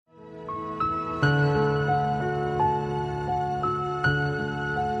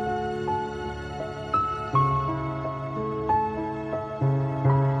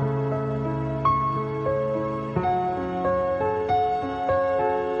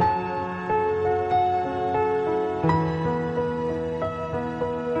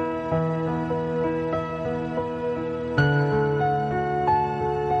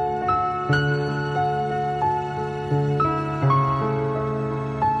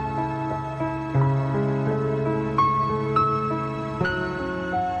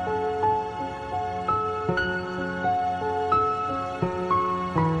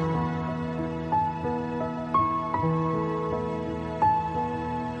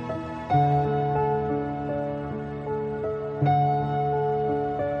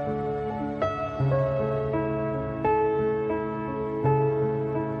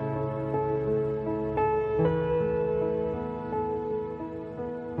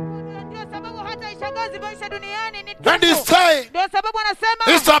And he's saying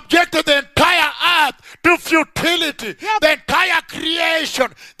he subjected the entire earth to futility, the entire creation,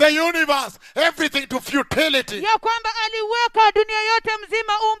 the universe, everything to futility. Ya kwamba aliweka dunia yote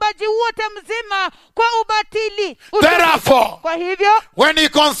mzima, uumbaji wote mzima kwa ubatili. Therefore, kwa hivyo, when he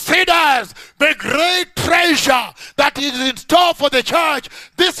considers the great treasure that is in store for the church,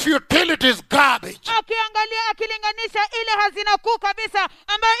 this futility is garbage. Akilinganisha ile hazina kuu kabisa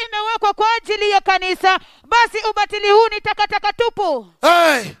ambayo imewekwa kwa ajili ya kanisa, basi ubatili huu ni takataka tupu.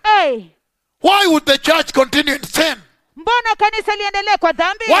 Hey. Why would the church continue in sin? Mbona kanisa liendelee kwa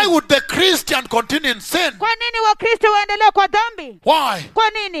dhambi? Why would the Christian continue in sin? Kwa nini Wakristo waendelee kwa dhambi? Why? Kwa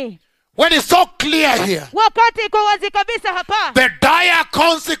nini? When it's so clear here, wakati iko wazi kabisa hapa, the dire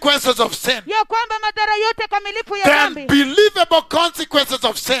consequences of sin, ya kwamba madhara yote kamilifu ya the dhambi, unbelievable consequences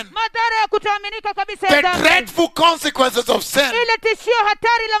of sin, madhara ya kutoaminika kabisa ya the dhambi, dreadful consequences of sin, ile tishio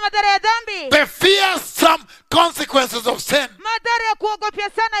hatari la madhara ya dhambi, the fearsome consequences of sin. madhara ya kuogopya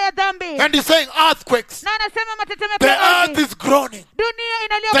sana ya dhambi. And he's saying earthquakes. Na anasema matetemeko The ya earth ardhi, is groaning. dunia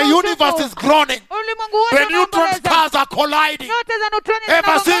inalia The kwa universe uchungu, is groaning. ulimwengu wote The neutron unaomboleza, stars are colliding. nyota za neutroni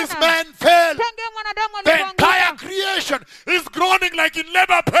Ever since zinagongana. man fell, Tangu mwanadamu the entire alipoanguka, creation is groaning like in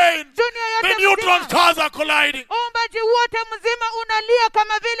labor pains. dunia The yote neutron mzima, stars are colliding. uumbaji wote mzima unalia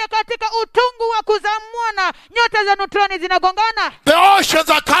kama vile katika utungu wa kuzamwana, nyota za neutroni zinagongana. The oceans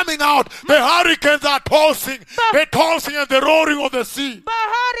are coming out. The hurricanes are tossing. The tossing and the roaring of the sea.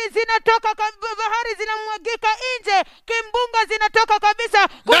 Bahari zinamwagika nje, kimbunga zinatoka kabisa.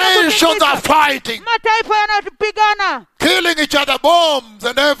 Nations are fighting, Mataifa yanapigana, killing each other, bombs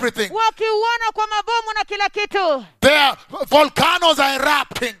and everything. wakiuana kwa mabomu na kila kitu. Their volcanoes are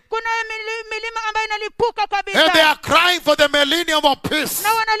erupting. Kuna milima ambayo inalipuka And they kabisa, are crying for the millennium of peace.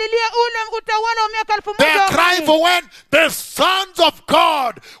 na wanalilia ule utawala wa miaka 1000 They wa are crying amani. for when the sons of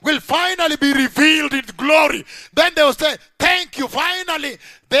God will finally be revealed in glory. Then they will say, thank you. Finally,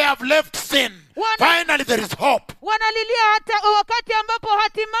 they have left sin. Finally, there is hope. Wanalilia hata wakati ambapo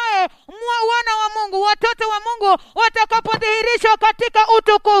hatimaye wana wa Mungu, watoto wa Mungu watakapodhihirishwa katika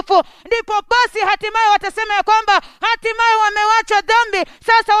utukufu, ndipo basi hatimaye watasema ya kwamba hatimaye wamewacha dhambi,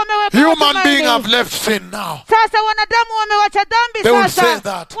 sasa wameweka Human beings have left sin now. Sasa wanadamu wamewacha dhambi. They will Sasa say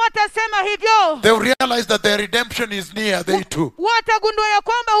that. watasema hivyo. They will realize that their redemption is near. They too. Watagundua ya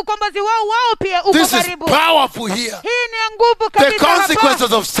kwamba ukombozi wao pia uko This is karibu. powerful here. Hii ni ya nguvu The kabisa consequences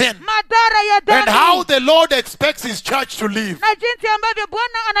hapa. of sin. Madhara ya And how dhambi. the Lord expects his church to live. Na jinsi ambavyo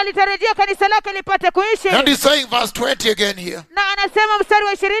Bwana analitarajia kanisa lake lipate kuishi. And he's saying verse 20 again here. Na anasema mstari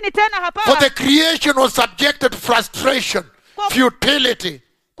wa 20 tena hapa. For the creation was subjected to frustration, futility,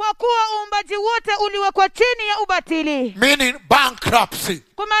 kwa kuwa uumbaji wote uliwekwa chini ya ubatili. meaning bankruptcy,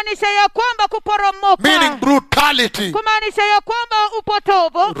 Kumaanisha ya kwamba kuporomoka. meaning brutality, Kumaanisha ya kwamba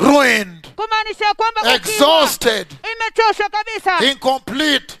upotovu. ruined, Kumaanisha ya kwamba exhausted, imechoshwa kabisa.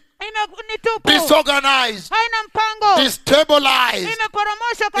 incomplete, Ni tupu. disorganized, Haina mpango. destabilized,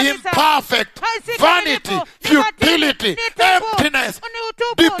 Imeporomoshwa kabisa. imperfect, vanity, futility, emptiness,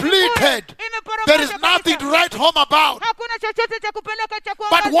 depleted. There is nothing to write home about. Hakuna chochote cha kupeleka cha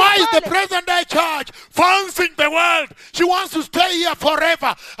But why is the present day church fancying the world? She wants to stay here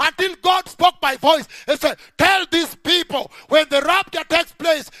forever until God spoke by voice and said, tell these people when the rapture takes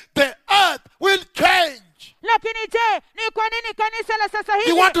place, the earth will change. Lakini je, ni kwa nini kanisa la sasa hivi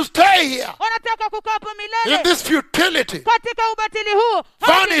You want to stay here wanataka kukaa hapo milele in this futility, katika ubatili huu?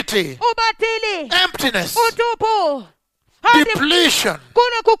 vanity, Ubatili, emptiness, utupu, hadi depletion.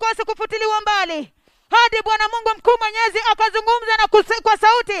 kule kukosa kufutiliwa mbali, hadi Bwana Mungu mkuu mwenyezi akazungumza kwa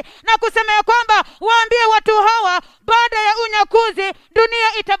sauti na kusema ya kwamba waambie watu hawa baada ya unyakuzi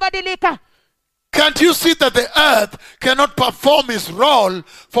dunia itabadilika. Can't you see that the earth cannot perform its role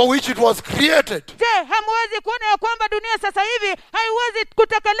for which it was created? Je, hamwezi kuona ya kwamba dunia sasa hivi haiwezi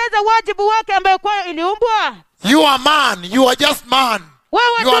kutekeleza wajibu wake ambayo kwayo iliumbwa? You are man. You are just man.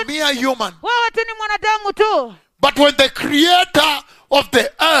 Wewe You are tu, mere human. wewe tu ni mwanadamu tu. But when the creator of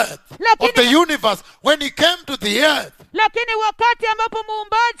the earth, of the universe, when he came to the earth, Lakini wakati ambapo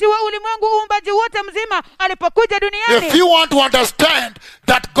muumbaji wa ulimwengu, uumbaji wote mzima alipokuja duniani, if you want to understand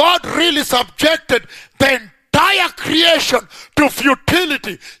that God really subjected the entire creation to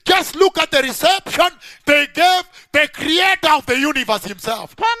futility, just look at the reception they gave the creator of the universe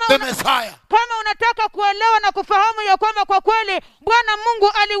himself, the Messiah. Kama unataka kuelewa na kufahamu ya kwamba kwa kweli Bwana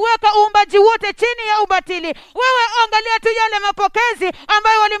Mungu aliweka uumbaji wote chini ya ubatili, wewe angalia tu yale mapokezi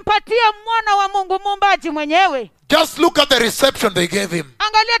ambayo walimpatia mwana wa Mungu, muumbaji muumbaji mwenyewe. Just look at the reception they gave him.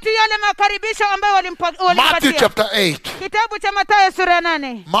 Angalia tu yale makaribisho ambayo Matthew walimpatia. chapter 8. Kitabu cha Mathayo sura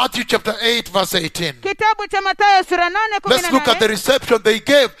 8. Matthew chapter 8 verse 18. Kitabu cha Mathayo sura 8:18. Let's look at the reception they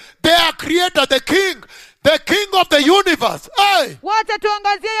gave. Their creator, the king of the universe. Hey! Wacha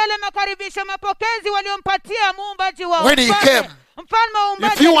tuangazie yale makaribisho, mapokezi waliompatia muumbaji wa When he came. Mfalme wa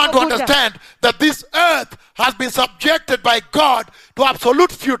uumbaji. If you want to alipokuja. understand that this earth has been subjected by God to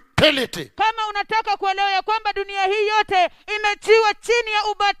absolute futility, Kama unataka kuelewa ya kwamba dunia hii yote imetiwa chini ya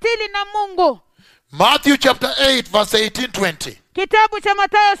ubatili na Mungu. Matthew chapter 8 verse 18-20. Kitabu cha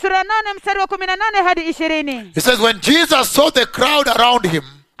Mathayo sura 8 mstari wa 18 hadi 20. It says, when Jesus saw the crowd around him,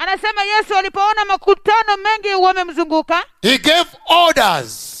 Anasema Yesu alipoona makutano mengi wamemzunguka, he gave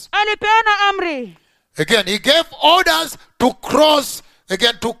orders. alipeana amri. Again, he gave orders to cross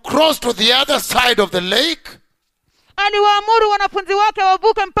to the other side of the lake. Aliwaamuru wanafunzi wake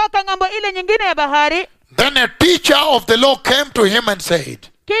wavuke mpaka ng'ambo ile nyingine ya bahari. Then a teacher of the law came to him and said,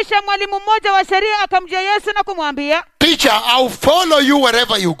 Kisha mwalimu mmoja wa sheria akamjia Yesu na kumwambia, Teacher, I'll follow you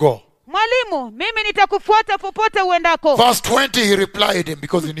wherever you go. Mwalimu, mimi nitakufuata popote uendako. Verse 20 he replied him,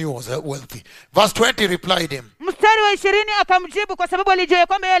 because he knew he was wealthy. Verse 20 replied him. Mstari wa 20 akamjibu, kwa sababu alijua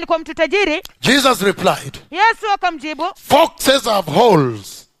kwamba yeye alikuwa mtu tajiri. Jesus replied, Yesu akamjibu, foxes have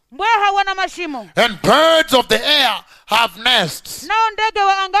holes, mbweha wana mashimo, and birds of the air have nests, nao ndege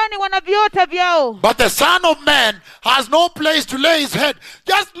wa angani wana viota vyao, but the Son of Man has no place to lay his head.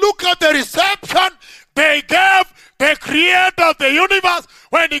 Just look at the reception they gave the creator of the universe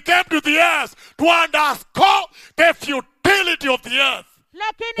when he came to the earth to underscore the futility of the earth.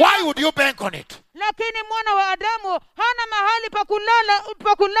 Why would you bank on it? Lakini mwana wa Adamu hana mahali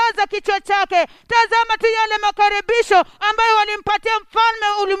pa kulaza kichwa chake. Tazama tu yale makaribisho ambayo walimpatia mfalme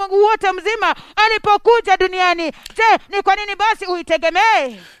wa ulimwengu wote mzima alipokuja duniani. Je, ni kwa nini basi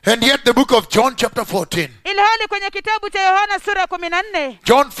uitegemee? And yet the book of John chapter 14. Ilhali kwenye kitabu cha Yohana sura 14.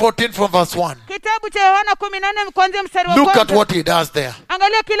 John 14 from verse 1. Kitabu cha Yohana 14 kuanzia mstari wa Look at kwanza. what he does there.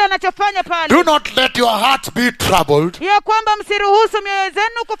 Angalia kile anachofanya pale. Do not let your hearts be troubled. Ya kwamba msiruhusu mioyo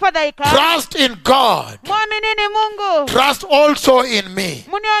zenu kufadhaika. Trust in God. Mwaminini Mungu. Trust also in me.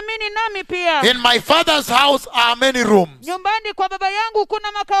 Mniamini nami pia. In my Father's house are many rooms. Nyumbani kwa baba yangu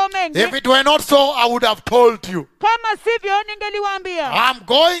kuna makao mengi. If it were not so, I would have told you. Kama sivyo ningeliwaambia. I'm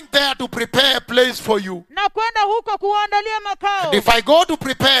going there to prepare a place for you. Na kwenda huko kuandalia makao. And if I go to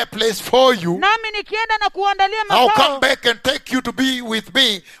prepare a place for you, Nami nikienda na kuandalia I'll makao. come back and take you to be with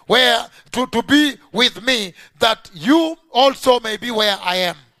me, to be with me, that you also may be where I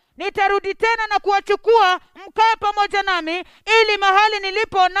am. Nitarudi tena na kuwachukua mkae pamoja nami, ili mahali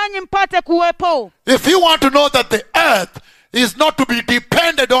nilipo nanyi mpate kuwepo. If you want to know that the earth is not to be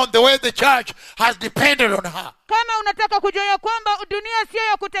depended on the way the church has depended on her, Kama unataka kujua ya kwamba dunia sio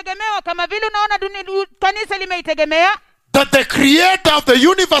ya kutegemewa kama vile unaona kanisa limeitegemea, that the creator of the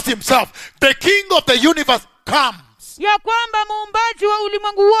universe himself, the king of the universe, comes. ya kwamba muumbaji wa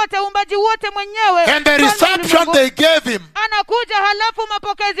ulimwengu wote, uumbaji wote mwenyewe, And the reception they gave him, anakuja, halafu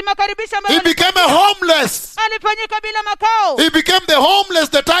mapokezi, makaribisho ambayo he became a homeless. alifanyika bila makao. He became the homeless,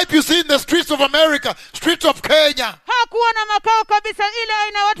 the type you see in the streets of America, streets of Kenya. Hakuwa na makao kabisa, ile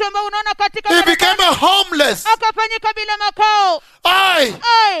aina ya watu ambao unaona katika He Marekani. became a homeless. Akafanyika bila makao. I,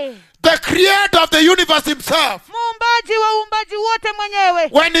 Ai, the creator of the universe himself, muumbaji wa uumbaji wote mwenyewe,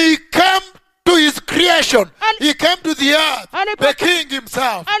 when he came to his creation, he came to the earth, the king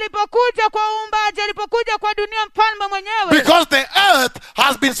himself. alipokuja kwa uumbaji, alipokuja kwa dunia, mfalme mwenyewe, Because the earth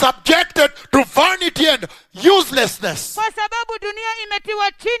has been subjected to vanity and uselessness. kwa sababu dunia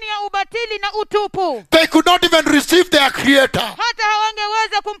imetiwa chini ya ubatili na utupu. They could not even receive their creator. Hata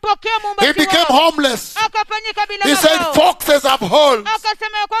hawangeweza kumpokea He muumbaji became wao. homeless. Akafanyika bila He said makao. foxes have holes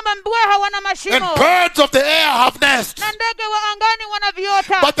Akasema ya kwamba mbweha wana and mashimo birds of the air have nests. na ndege wa angani wana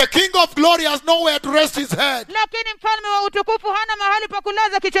viota. But the king of glory has nowhere to rest his head. Lakini mfalme wa utukufu hana mahali pa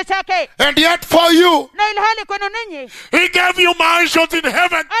kulaza kichwa chake. And yet for you, Na ilhali kwenu ninyi he gave you mansions in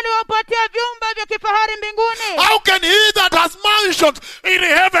heaven. aliwapatia vyumba vya kifahari mbinguni. How can he that has mansions in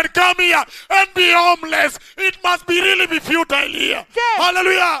heaven come here and be homeless? It must be really be futile here. Je,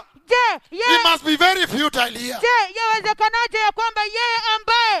 Hallelujah. Je, It must be very futile here. yawezekanaje ya kwamba yeye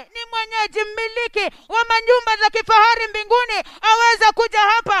ambaye ni mwenyeji mmiliki wa manyumba za kifahari mbinguni aweza kuja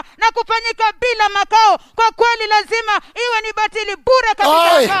hapa na kufanyika bila makao? Kwa kweli lazima iwe ni batili bure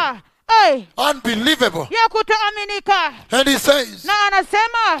kabisa. Ai, Unbelievable. ya kutoaminika. And he says, Na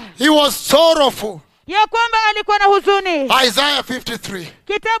anasema he was sorrowful. ya kwamba alikuwa na huzuni. Isaiah 53.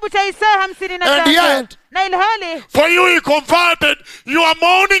 Kitabu cha Isaya And 53. yet, Na ilhali for you he converted your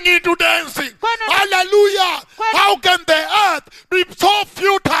mourning into dancing. Kwani- Hallelujah. Kwani- How can the earth be so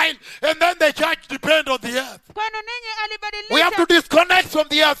futile and then the church depend on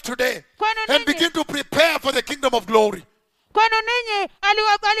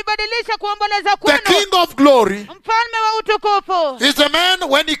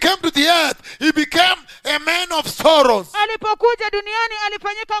came to the earth, he became a man of sorrows. alipokuja duniani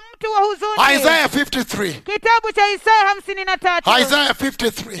alifanyika mtu wa huzuni. Isaiah 53. Kitabu cha Isaya 53. Isaiah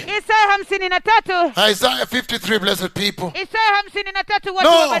 53. Isaya 53. Isaiah 53, blessed people. Isaya 53, watu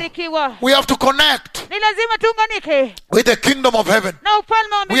No, wabarikiwa. we have to connect Ni lazima tuunganike with the kingdom of heaven. na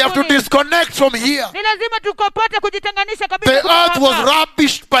ufalme wa We have to mbinguni. disconnect from here. Ni lazima tukapate kujitenganisha kabisa The kutoka earth was hapa.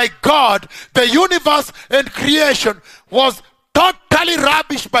 rubbished by God. The universe and creation was totally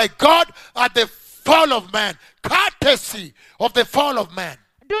rubbished by God at the fall of man. Courtesy of the fall of man.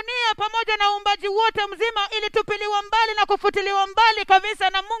 Dunia pamoja na uumbaji wote mzima ilitupiliwa mbali na kufutiliwa mbali kabisa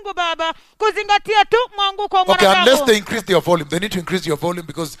na Mungu Baba, kuzingatia tu mwanguko wa Okay, unless mwanadamu. they increase their volume. They need to increase your volume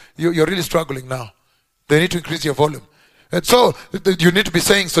because you're really struggling now. They need to increase your volume. And so, you need to be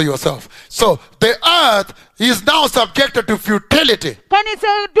saying so yourself. So, the earth is now subjected to futility. Kanisa,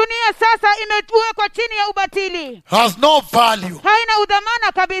 dunia sasa imewekwa chini ya ubatili, Has no value. haina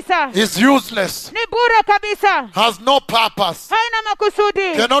udhamana kabisa, Is useless. ni bure kabisa, Has no purpose. haina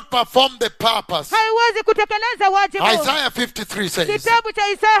makusudi, Cannot perform the purpose. haiwezi kutekeleza wajibu. Isaiah 53 says, Kitabu cha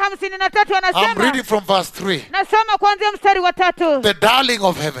Isaya 53 I'm anasema, reading from verse 3. nasoma kuanzia mstari wa 3. The darling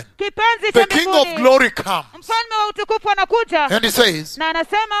of heaven, Kipenzi the cha King of mbinguni, glory comes. mfalme wa utukufu anakuja, And he says, na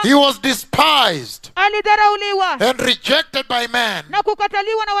anasema he was despised alidharauliwa and rejected by man, na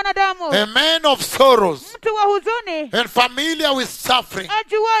kukataliwa na wanadamu, a man of sorrows mtu wa huzuni, and familiar with suffering,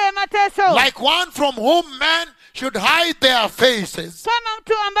 ajuaye mateso, like one from whom men should hide their faces. kama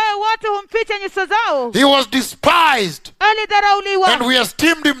mtu ambaye watu humficha nyuso zao. He was despised, Alidharauliwa, and we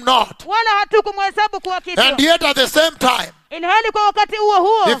esteemed him not. wala hatukumhesabu kuwa kitu. And yet at the same time, Ilhali kwa wakati huo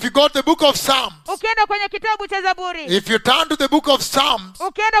huo, if you go to the book of Psalms, ukienda kwenye kitabu cha Zaburi, if you turn to the book of Psalms,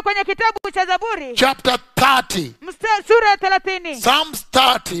 ukienda kwenye kitabu cha Zaburi chapter 30, sura ya 30, Psalms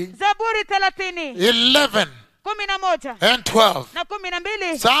 30, Zaburi 30, 11 11 and 12. na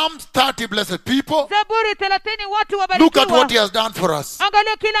 12, Psalms 30, blessed people. Zaburi 30, watu Look at what he wabarikiwa. has done for us.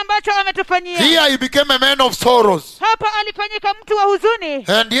 Angalia kile ambacho ametufanyia. Here he became a man of sorrows. Hapa alifanyika mtu wa huzuni,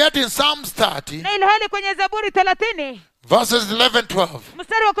 And yet in Psalms 30, na ilhali kwenye Zaburi 30 verses 11, 12,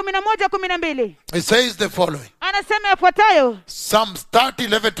 mstari wa 11, 12 it says the following. anasema yafuatayo. Psalms 30,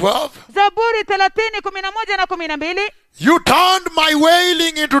 11, 12. Zaburi 30, 11 na 12, You turned my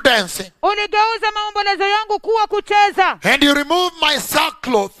wailing into dancing, uligeuza maombolezo yangu kuwa kucheza, and you removed my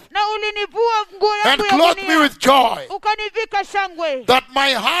sackcloth, na ulinivua nguo and yangu ya clothed me gunia, with joy, ukanivika shangwe, that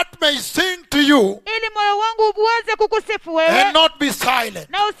my heart may sing to you, ili moyo wangu uweze kukusifu and wewe not be silent.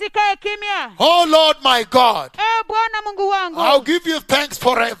 na usikae kimya. Oh Lord my God, Bwana Mungu I'll wangu, give you thanks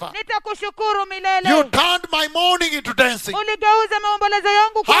forever. nitakushukuru You milele. turned my mourning into dancing. Uligeuza maombolezo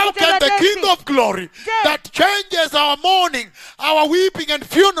yangu kuwa How kucheza can the King densi. of glory that changes our mourning, our weeping and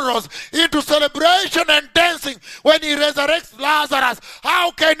funerals into celebration and dancing when he resurrects Lazarus,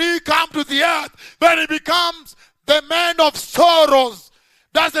 how can he come to the earth when he becomes the man of sorrows?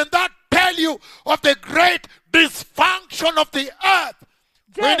 Doesn't that tell you of the great dysfunction of the earth?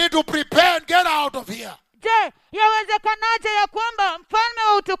 We need to prepare and get out of here. Je, yawezekanaje ya kwamba mfalme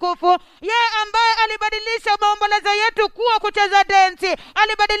wa utukufu, yeye ambaye alibadilisha maombolezo yetu kuwa kucheza densi,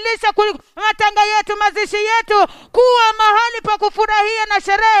 alibadilisha matanga yetu, mazishi yetu kuwa mahali pa kufurahia na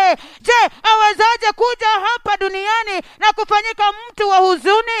sherehe, je, awezaje kuja hapa duniani na kufanyika mtu wa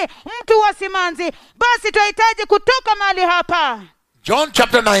huzuni, mtu wa simanzi? Basi tunahitaji kutoka mahali hapa. John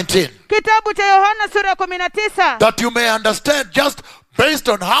chapter 19. Kitabu cha Yohana sura ya 19, That you may understand just based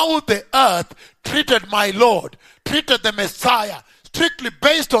on how the earth treated my Lord, treated the Messiah, strictly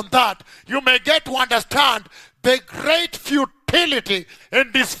based on that, you may get to understand the great futility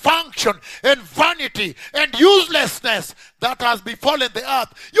and dysfunction and vanity and uselessness that has befallen the earth.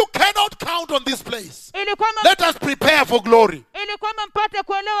 You cannot count on this place. ili kwamba Let us prepare for glory. ili kwamba mpate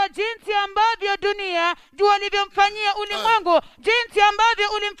kuelewa jinsi ambavyo dunia jua alivyomfanyia ulimwengu, jinsi ambavyo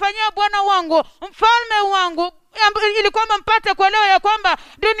ulimfanyia Bwana wangu, mfalme wangu, ili kwamba mpate kuelewa ya kwamba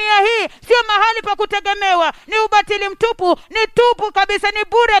dunia hii sio mahali pa kutegemewa, ni ubatili mtupu, ni tupu kabisa, ni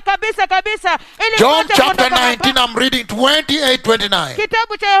bure kabisa kabisa. Ili John mpate chapter kuondoka hapa. 19, I'm reading 28, 29.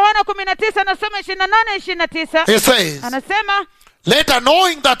 Kitabu cha Yohana 19 nasoma 28, 29. He says, Anasema later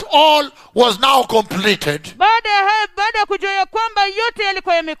knowing that all was now completed, baada ya kujua ya kwamba yote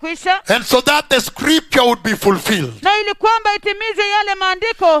yalikuwa yamekwisha, and so that the scripture would be fulfilled, na ili kwamba itimizwe yale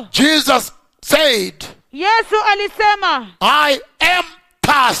maandiko, Jesus said, Yesu alisema, I am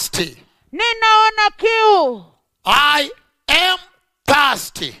thirsty. ninaona kiu, I am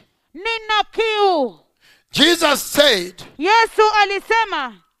thirsty. nina kiu. Jesus said, Yesu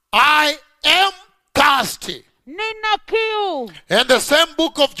alisema, I am thirsty. nina kiu. And the same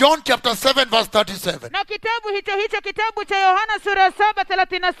book of John chapter 7 verse 37. Na kitabu hicho kitabu cha Yohana sura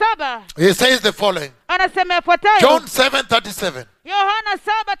 7:37 He says the following. anasema yafuatayo. John 7:37. Yohana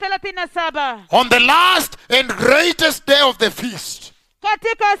 7:37, On the last and greatest day of the feast,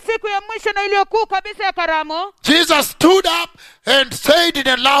 katika siku ya mwisho na iliyokuu kabisa ya karamu, Jesus stood up and said in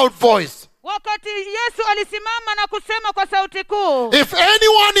a loud voice, wakati Yesu alisimama na kusema kwa sauti kuu, if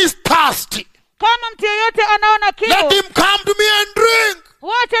anyone is thirsty, kama mtu yeyote anaona let kiu, him come to me and drink.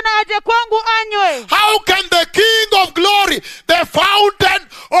 wacha na aje kwangu anywe. How can the King of glory, the fountain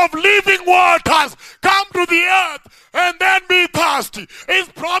of living waters, come to the earth and then be thirsty? He's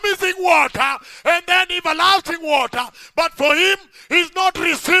promising water and then everlasting water, but for him, he's not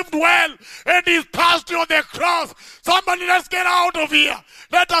received well and he's thirsty on the cross. Somebody, let's get out of here.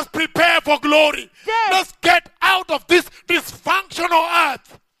 Let us prepare for glory. Yes. Let's get out of this dysfunctional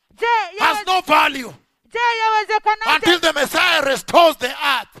earth. Has no value yawezekanaje? until the Messiah restores the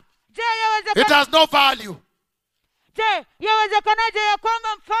earth. It has no value. Yawezekanaje ya kwamba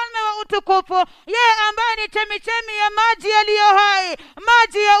mfalme wa utukufu, yeye ambaye ni chemichemi ya maji yaliyo hai,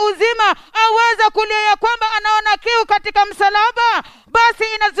 maji ya uzima, aweza kulia ya kwamba anaona kiu katika msalaba? Basi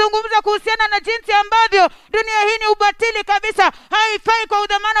inazungumza kuhusiana na jinsi ambavyo dunia hii ni ubatili kabisa, haifai kwa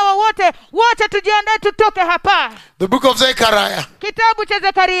udhamana wowote. Wacha tujiandae tutoke hapa. The book of Zechariah. Kitabu cha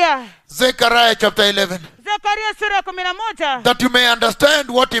Zekaria. Zechariah chapter 11. Zekaria sura ya 11. That you may understand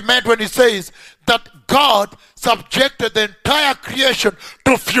what he meant when he says that God subjected the entire creation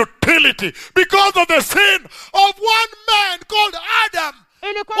to futility because of the sin of one man called Adam.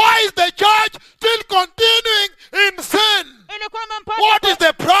 Why is the church still continuing in sin? What is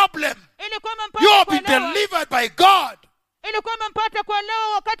the problem? You have been delivered by God. Ilikuwa mpata kwa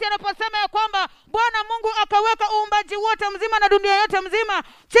leo wakati anaposema ya kwamba Bwana Mungu akaweka uumbaji wote mzima na dunia yote mzima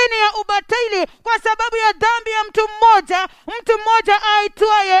chini ya ubatili kwa sababu ya dhambi ya mtu mmoja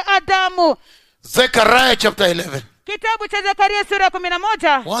aitwaye Adamu. Zechariah chapter 11. Kitabu cha Zekaria sura ya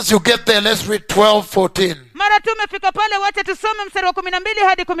 11. Once you get there, let's read 12:14. Mara tumefika pale, wacha tusome mstari wa 12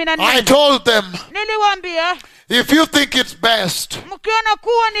 hadi 14. I told them, niliwaambia, if you think it's best, mkiona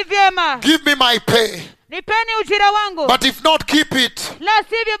kuwa ni vyema, give me my pay. Nipeni ujira wangu. But if not, keep it. La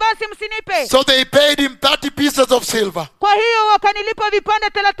sivyo basi msinipe. So they paid him 30 pieces of silver. Kwa hiyo wakanilipa vipande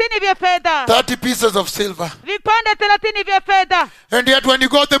 30 vya fedha. 30 pieces of silver. Vipande 30 vya fedha. And yet when you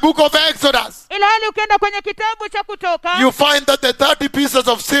go to the book of Exodus, ilhali ukienda kwenye kitabu cha Kutoka, you find that the 30 pieces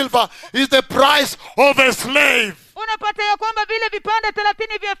of silver is the price of a slave. Unapata ya kwamba vile vipande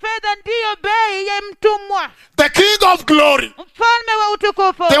 30 vya fedha ndiyo bei ya mtumwa. The King of glory, mfalme wa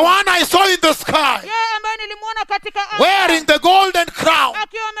utukufu, the one I saw in the sky, yeye ambaye nilimuona katika anga, wearing the golden crown,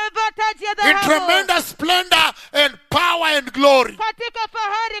 akiwa amevaa taji ya in dhahabu, tremendous splendor and power and glory. katika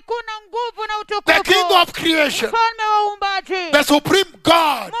fahari kuna nguvu na utukufu. The King of creation, mfalme wa uumbaji, the supreme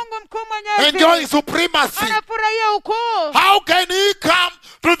God, Mungu mkuu mwenyezi, enjoying supremacy. anafurahia ukuu. How can he come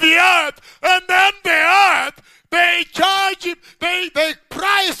to the earth and then the earth, they charge him, they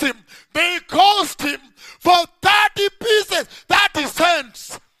price him, they cost him for 30 pieces, 30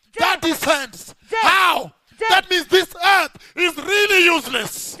 cents. 30 cents. How? That means this earth is really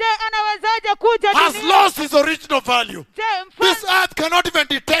useless. Anawezaje kuja Has dunia? lost its original value. This earth cannot even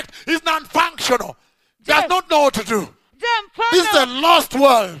detect, is non-functional. Does not know what to do. This is a lost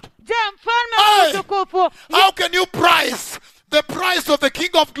world. Hey, how can you price the price of the King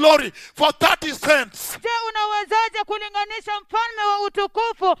of glory for 30 cents? Unawezaje kulinganisha mfalme wa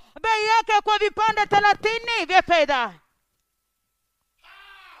utukufu bei yake kwa vipande 30 vya fedha?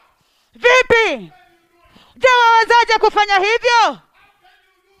 Vipi? Unawezaje kufanya hivyo?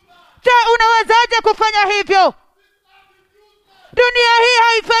 Unawezaje kufanya hivyo? Dunia hii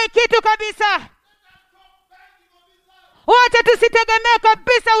haifai kitu kabisa. Wacha tusitegemee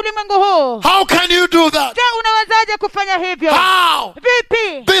kabisa ulimwengu huu. How can you do that? Unawezaje kufanya hivyo? How?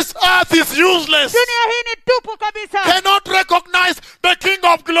 Vipi? This earth is useless. Dunia hii ni tupu kabisa. Cannot recognize the King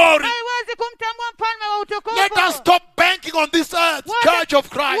of glory. Haiwezi kumtambua mfalme wa utukufu. Let us stop banking on this earth, Church of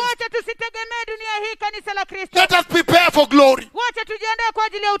Christ. Wacha tusitegemee dunia hii, kanisa la Kristo. Let us prepare for glory. Wacha tujiandae kwa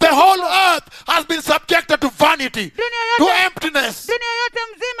ajili ya The utukufu. whole earth has been subjected to vanity, to emptiness, dunia yote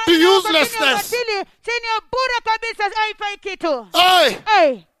mzima to imewekwa uselessness. chini ya bure kabisa, haifai kitu.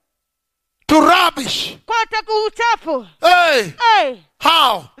 Hey, to rubbish. Kwa uchafu. Hey,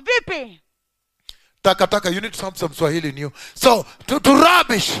 how? Vipi? Takataka, you need some Swahili in you. So, to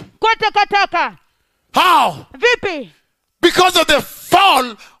rubbish. Kwa takataka. How? Vipi? Because of the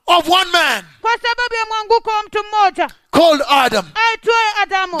fall of one man. Kwa sababu ya mwanguko wa mtu mmoja Called Adam. aitwaye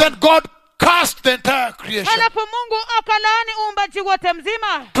Adamu. Then God cursed the entire creation halafu Mungu akalaani uumbaji wote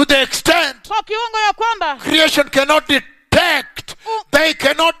mzima to the extent kwa kiwango ya kwamba creation cannot detect. They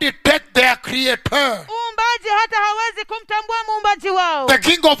cannot detect their creator. uumbaji hata hawezi kumtambua muumbaji wao. The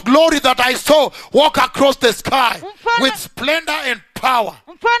King of glory that I saw walk across the sky with splendor and power.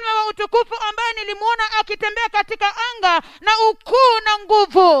 Mfalme wa utukufu ambaye nilimuona akitembea katika anga na ukuu na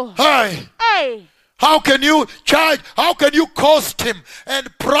nguvu. Hey. How can you cost him and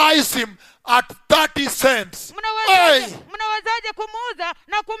price him at 30 cents? Mnawezaje kumuuza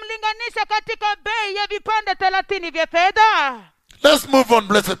na kumlinganisha katika bei ya vipande 30 vya fedha? Let's move on,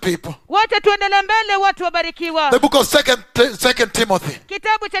 blessed people. Wacha tuendelee mbele, watu wabarikiwa. The book of second Timothy.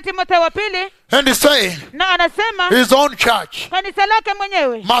 Kitabu cha Timotheo wa pili. And he's saying, na anasema his own church kanisa lake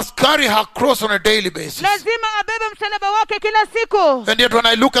mwenyewe must carry her cross on a daily basis. lazima abebe msalaba wake kila siku. And yet when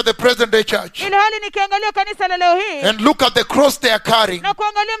I look at the present day church ili hali nikiangalia kanisa la leo hii and look at the cross they are carrying, na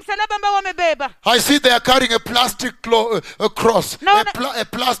kuangalia msalaba ambao wamebeba, I see they are carrying a plastic cross. A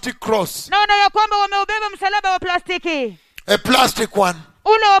plastic cross. naona ya kwamba wameubeba msalaba wa plastiki. A plastic one.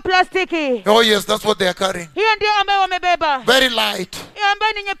 Ule wa plastiki. Oh yes, that's what they are carrying. Hiyo ndio ambayo wamebeba. Very light. Hiyo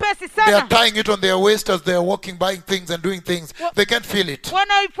ambayo ni nyepesi sana. They are tying it on their waist as they are walking, buying things and doing things. They can't feel it.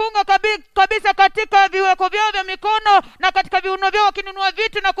 Wanaifunga kabisa katika viweko vyao vya mikono na katika viuno vyao wakinunua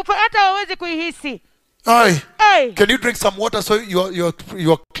vitu na hata hawawezi kuihisi. Can you drink some water so you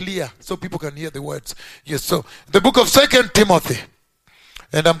are clear so people can hear the words? Yes, so the book of 2 Timothy.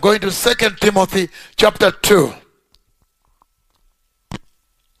 And I'm going to 2 Timothy chapter 2.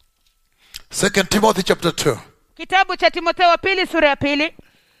 2 Timothy chapter 2. Kitabu cha Timotheo wa pili sura ya pili.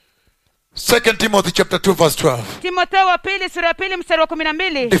 2 Timothy chapter 2 verse 12. Timotheo wa pili sura ya pili mstari wa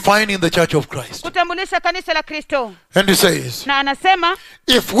 12. Defining the church of Christ. Kutambulisha kanisa la Kristo. And he says, na anasema,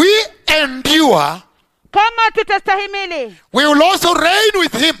 if we endure, kama tutastahimili, we will also reign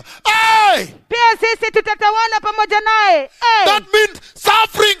with him. Pia sisi tutatawala pamoja naye. That means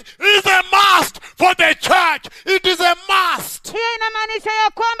suffering is a must for the church. It is a must. Hiyo inamaanisha ya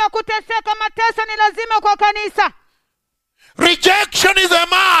kwamba kuteseka, mateso ni lazima kwa kanisa. Rejection is a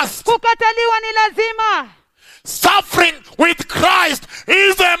must. Kukataliwa ni lazima. Suffering with Christ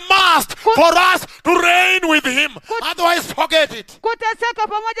is a must for us to reign with him. Otherwise, forget it. Kuteseka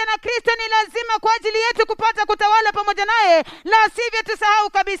pamoja na Kristo ni lazima kwa ajili yetu kupata kutawala pamoja naye, la sivyo tusahau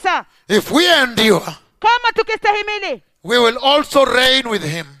kabisa. If we endure, kama tukistahimili, we will also reign with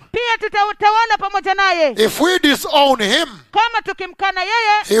him. Pia tutatawala pamoja naye. If we disown him, kama tukimkana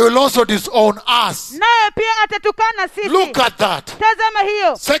yeye, he will also disown us. Naye pia atatukana sisi. Look at that. Tazama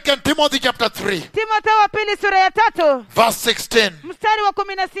hiyo. 2 Timothy chapter 3. Timotheo wa pili sura ya 3. Verse 16. Mstari wa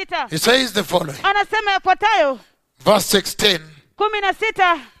 16. He says the following. Anasema yafuatayo. Verse 16.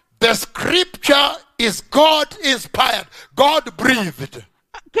 16. The scripture is God inspired. God breathed.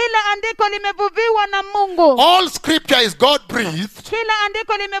 Kila andiko limevuviwa na Mungu. All scripture is God breathed. Kila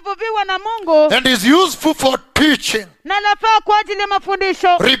andiko limevuviwa na Mungu. And is useful for teaching. Na lafaa kwa ajili ya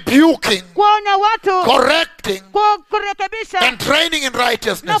mafundisho. Rebuking. Kuonya watu. Correcting. Kurekebisha. And training in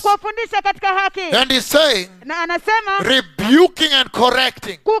righteousness. Na kuwafundisha katika haki. And he's saying. Na anasema. Rebuking and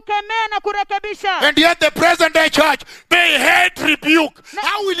correcting. Kukemea na kurekebisha. And yet the present day church, they hate rebuke.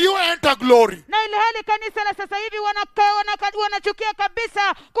 How will you enter glory? Na ile hali kanisa la sasa hivi wanachukia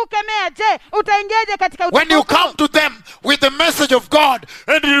kabisa kukemea. Je, utaingiaje katika utukufu? When you come to them with the message of God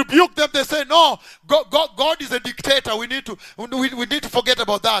and you rebuke them, they say, no, God is a dictator. We need to forget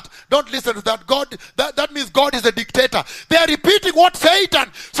about that. Don't listen to that. That means God is a dictator. They are repeating what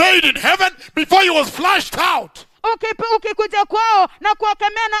Satan said in heaven before he was flushed out. Ukikuja kwao na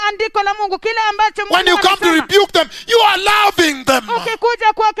kuwakemea na andiko la Mungu kile ambacho Mungu when you come to rebuke them, you are loving them.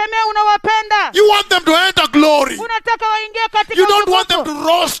 Ukikuja kuwakemea unawapenda. You want them to enter glory. Unataka waingie katika you don't want them to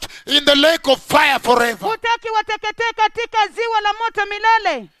roast in the lake of fire forever. Hutaki wateketee katika ziwa la moto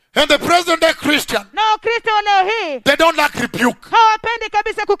milele. And the present day Christian, na Wakristo wa leo hii, they don't like rebuke. Hawapendi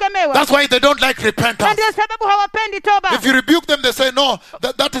kabisa kukemewa. That's why they don't like repentance. Ndio sababu hawapendi toba. If you rebuke them, they say no,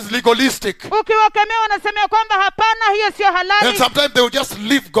 that is legalistic. Ukiwakemea wanasema kwamba hapana, hiyo sio halali. And sometimes they will just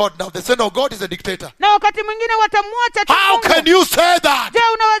leave God now. They say no, God is a dictator. Na wakati mwingine watamwacha tu. How can you say that? Je,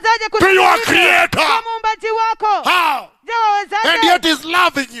 unawezaje to your creator? Kwa muumbaji wako? How? And yet he's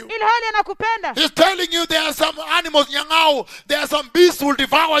loving you. He's telling you there are some animals, nyang'au, there are some beasts who will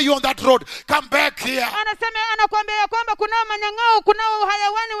devour you on that road. Come back here.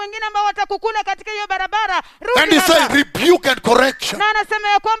 And he says rebuke and correction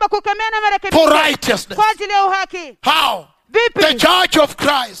for righteousness. How? The vipi church of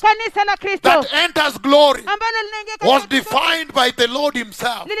Christ kanisa la Kristo that enters glory ambalo linaingia was katika defined by the Lord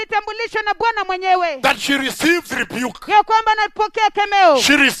himself. lilitambulishwa na Bwana mwenyewe That she receives rebuke. ya kwamba anapokea kemeo,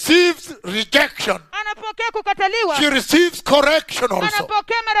 She receives rejection. anapokea kukataliwa, She receives correction also.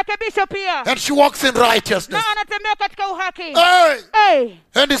 anapokea marekebisho pia, And she walks in righteousness. na anatembea katika uhaki. Hey!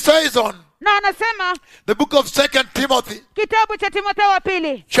 And it says on Na anasema the book of 2 Timothy, kitabu cha Timotheo wa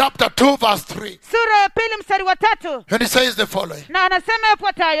pili chapter 2, verse 3. sura ya pili mstari wa 3, And it says the following. na anasema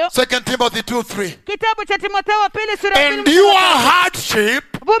yafuatayo. 2 Timothy 2:3. Kitabu cha Timotheo wa pili sura ya pili And mstari your wa 3. hardship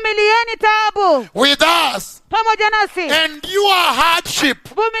Vumilieni taabu with us. pamoja nasi, And your hardship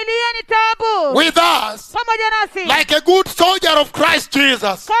vumilieni taabu with us. pamoja nasi, Like a good soldier of Christ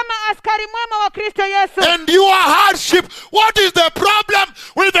Jesus. kama askari mwema wa Kristo Yesu. And your hardship. What is the problem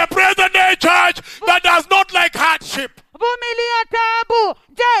with the present day church that does not like hardship? Vumilia taabu.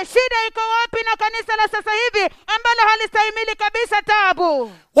 Je, shida iko wapi na kanisa la sasa hivi ambalo halistahimili kabisa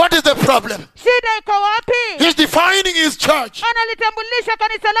taabu? What is the problem? Shida iko wapi? He's defining his church. Analitambulisha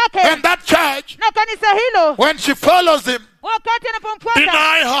kanisa lake, And that church, na kanisa hilo when she follows him, wakati anapomfuata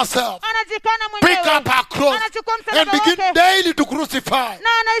deny herself, anajikana pick mwenyewe, up her cross, anachukua and msalaba begin wake daily to crucify. na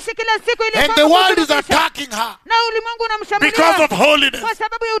anaishi kila siku ili And kwamba the world is kusulubisha. attacking her Na ulimwengu because unamshambulia of holiness. kwa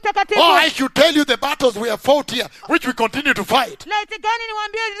sababu ya utakatifu. Oh, I should tell you the battles we have fought here, which we continue to fight. Laiti gani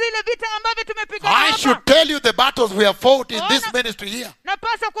niwaambie zile vita ambavyo tumepigana I hapa. should tell you the battles we have fought in this ministry here.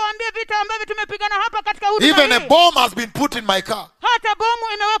 Napaswa kuambia vita ambavyo tumepigana hapa katika huduma Even a hii. bomb has been put in my car. Hata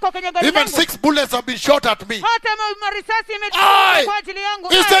bomu imewekwa kwenye gari Even langu. 6 bullets have been shot at me. Hata marisasi Aye. imechukua kwa ajili yangu.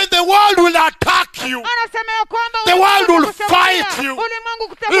 He's Aye. saying the world will attack you Anasema ya kwamba The world will utakushambulia. fight you Ulimwengu if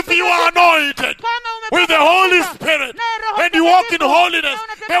kutakupiga you are vita. anointed Kama umepata with the Holy mafuta, Spirit naye Roho and you walk in Mtakatifu, holiness. na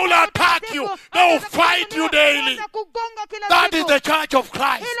unatembea They will kwa attack utakatifu, you. They will wanaweza fight you kukusumbua, daily. watakugonga kila That is siku. the church of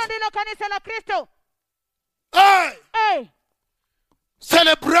Christ. Hilo ndilo kanisa la Kristo. Hey, Hey,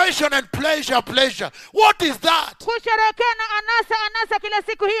 celebration and pleasure. What is that? kusherehekea na anasa kila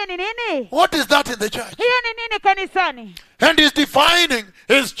siku, hiyo ni nini? What is that in the church? Hiyo ni nini kanisani? And he's defining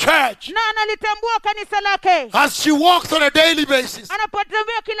his church Na analitambua kanisa lake as she walks on a daily basis.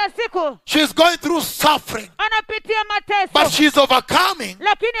 anapotembea kila siku, She's going through suffering, anapitia mateso, but she's overcoming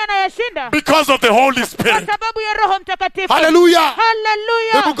lakini anayashinda because of the Holy kwa Spirit. sababu ya Roho Mtakatifu. Hallelujah. The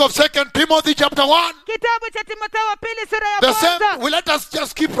Hallelujah. book of 2 Timothy chapter 1. Kitabu cha Timotheo wa pili sura ya The same, kwanza. well, let us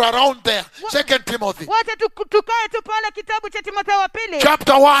just keep around there. 2 Timothy Wacha tukae tu pale kitabu cha Timotheo wa pili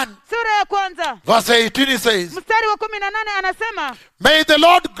chapter 1, sura ya kwanza verse 18, he says, mstari wa 18 anasema, may the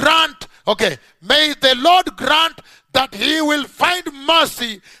Lord grant that he will find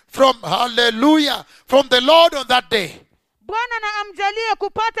mercy from the Lord on that day. Bwana na amjalie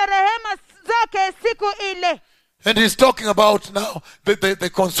kupata rehema zake siku ile. And he's talking about now the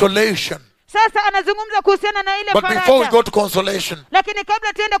consolation. Sasa anazungumza kuhusiana na ile But before we faraja. go to consolation, Lakini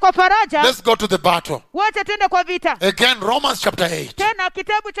kabla tuende kwa faraja, let's go to the battle. wacha tuende kwa vita. Again, Romans chapter 8. Tena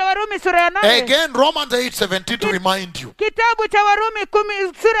kitabu cha Warumi sura ya 8. Again, Romans 8:17 to remind you. Kitabu cha Warumi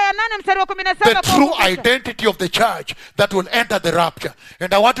sura ya 8 mstari wa 17 The kwa true ukumbusho. identity of the church that will enter the rapture.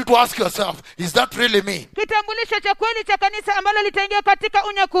 And I want you to ask yourself, is that really me? Kitambulisho cha kweli cha kanisa ambalo litaingia katika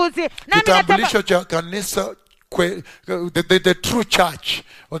unyakuzi. Nami Kitambulisho cha kanisa, the true church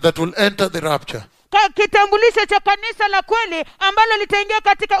that will enter the rapture. kitambulisho cha kanisa la kweli ambalo litaingia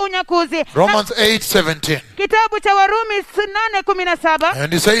katika unyakuzi. Romans 8:17. Kitabu cha Warumi 8:17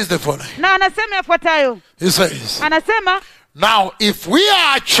 And he says the following. na anasema yafuatayo. He says, Anasema, now if we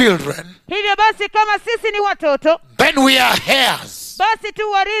are children, hivyo basi kama sisi ni watoto, then we are heirs. basi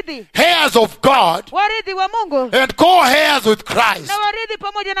tu warithi, Heirs of God warithi wa Mungu and co-heirs with Christ. na warithi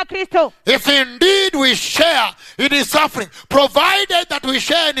pamoja na Kristo. If indeed we share in his suffering, provided that we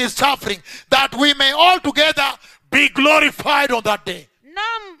share in his suffering, that we may all together be glorified on that day. Na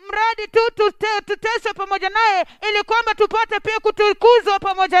mradi tu tuteswe pamoja naye ili kwamba tupate pia kutukuzwa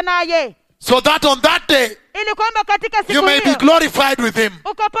pamoja naye. So that on that day, Ili kwamba katika you siku may be hiyo glorified with him.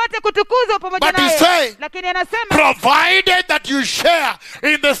 ukapate kutukuzwa pamoja But he's naye. saying, Lakini anasema provided that you share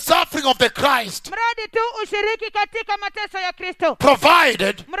in the suffering of the Christ. mradi tu ushiriki katika mateso ya Kristo.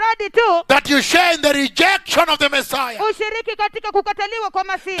 Provided Mradi tu that you share in the rejection of the Messiah. ushiriki katika kukataliwa kwa Do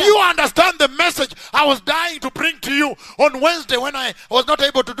Masihi. you understand the message I was dying to bring to you on Wednesday when I was not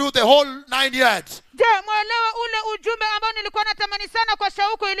able to do the whole 9 yards? Je, mwelewa ule ujumbe ambao nilikuwa natamani sana kwa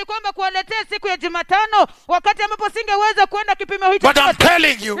shauku ili kwamba kuwaletea siku ya Jumatano wakati ambapo singeweza kuenda kipimo hicho. But I'm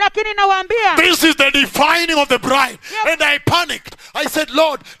telling you, Lakini nawaambia, this is the defining of the bride. And I panicked. I said,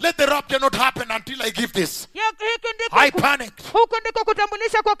 Lord, let the rapture not happen until I give this. I panicked. Huko ndiko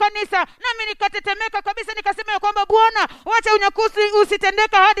kutambulisha kwa kanisa. Nami nikatetemeka kabisa, nikasema kwamba Bwana, wacha unyakuzi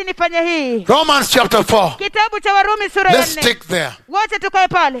usitendeka hadi nifanye hii. Romans chapter 4. Kitabu cha Warumi sura ya 4. Let's stick there. Wacha tukae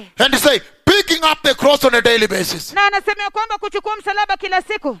pale. And he say, picking up the cross on a daily basis. Na anasema kwamba kuchukua msalaba kila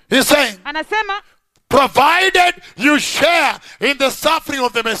siku. He's saying, Anasema, provided you share in the suffering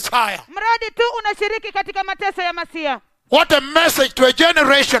of the Messiah. mradi tu unashiriki katika mateso ya Masia. What a message to a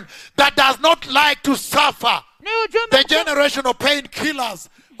generation that does not like to suffer. Ni ujumbe The generation of painkillers,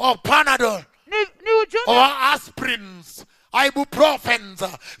 of Panadol, ni ujumbe or aspirins, ibuprofens.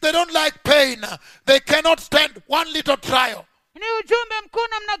 They don't like pain. They cannot stand one little trial. Ni ujumbe mkuu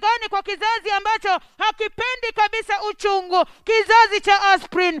namna gani kwa kizazi ambacho hakipendi kabisa uchungu, kizazi cha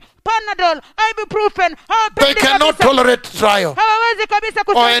aspirin, Panadol, ibuprofen. They Hawapendi cannot kabisa, tolerate trial. hawawezi kabisa any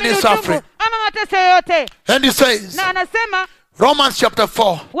kustahimili uchungu suffering. ama mateso yoyote. And he says, Na anasema Romans chapter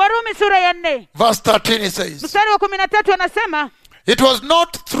 4, Warumi sura ya 4 verse 13, he says, mstari wa 13 anasema, it was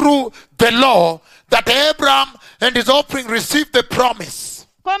not through the law that Abraham and his offspring received the promise.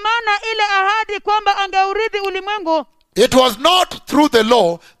 kwa maana ile ahadi kwamba angeurithi ulimwengu, It was not through the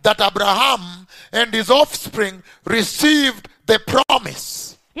law that Abraham and his offspring received the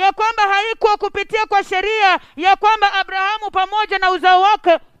promise. ya kwamba haikuwa kupitia kwa sheria ya kwamba Abrahamu pamoja na uzao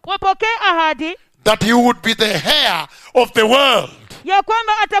wake wapokee ahadi That he would be the heir of the world. ya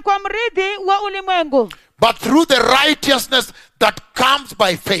kwamba atakuwa mrithi wa ulimwengu, But through the righteousness that comes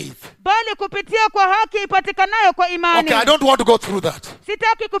by faith. bali kupitia kwa haki ipatikanayo kwa imani. Okay, I don't want to go through that.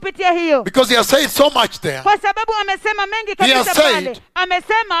 Sitaki kupitia hiyo, Because he has said so much there. kwa sababu amesema mengi He has kabisa said pale.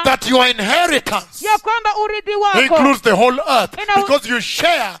 Amesema That your inheritance ya kwamba urithi wako includes the whole earth. Ina- Because you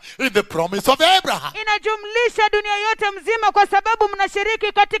share in the promise of Abraham. inajumlisha dunia yote mzima, kwa sababu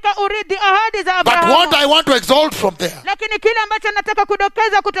mnashiriki katika urithi, ahadi za But what Abrahamu. I want to exalt from there Lakini kile ambacho nataka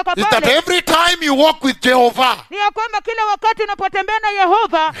kudokeza kutoka is that pale every time you walk with Jehovah, ni ya kwamba kila wakati unapotembea na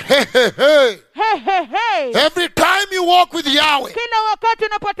Yehova, hey, hey, hey, Every time you walk with Yahweh, kila wakati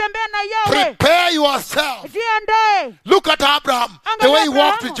unapotembea na Yahweh, prepare yourself. jiandae. Look at Abraham, the way he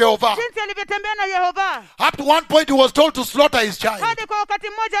walked with Jehovah. Jinsi alivyotembea na Yehova. Up to one point he was told to slaughter his child. Hadi kwa wakati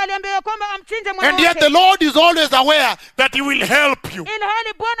mmoja aliambiwa kwamba amchinje mwana And yet the wake. Lord is always aware that he will help you.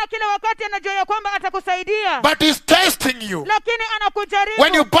 Ilhali Bwana kila wakati anajua ya kwamba atakusaidia. But he's testing you. Lakini anakujaribu.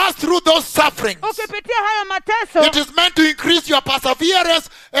 When you pass through those sufferings, Ukipitia hayo mateso, it is meant to increase your perseverance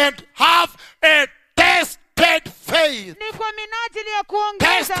and have a tested faith. ni kwa minajili ya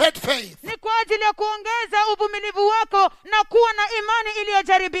kuongeza, Tested faith. ni kwa ajili ya kuongeza uvumilivu wako na kuwa na imani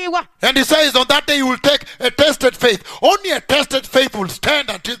iliyojaribiwa. And he says on that day you will take a tested faith. Only a tested faith will stand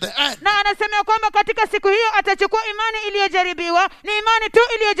until the end. Na anasema ya kwamba katika siku hiyo atachukua imani iliyojaribiwa. Ni imani tu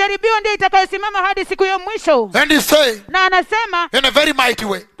iliyojaribiwa ndio itakayosimama hadi siku ya mwisho. And he's saying Na anasema in a very mighty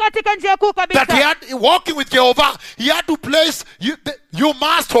way katika njia kuu that kabisa walking with Jehovah, he had to place, you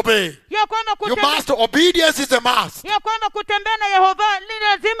must obey. ya kwamba You must, obedience is a must. ya kwamba kutembea na Yehova ni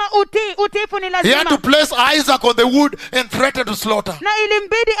lazima utiifu ni He had lazima. to place Isaac on the wood and threaten to slaughter. Na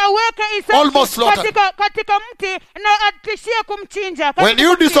ilimbidi aweke Almost Isaki slaughtered. katika mti na atishie kumchinja. When Katika you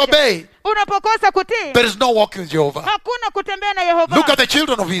kumchinja. disobey, Unapokosa kutii, there is no walking with Jehovah. hakuna kutembea na Yehova. Look at the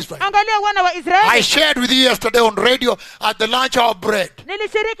children of Israel. Angalia wana wa I Israeli. shared with you yesterday on radio at the lunch hour bread.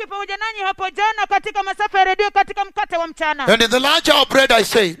 Nilishiriki pamoja nanyi hapo jana katika masafa ya redio katika mkate wa mchana. And in the lunch hour bread I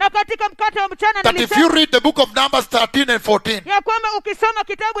say Na katika mkate wa mchana that if you nilisema read the book of Numbers 13 and 14, ya kwamba ukisoma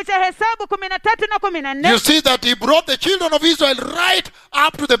kitabu cha Hesabu 13 na 14, you see that he brought the children of Israel right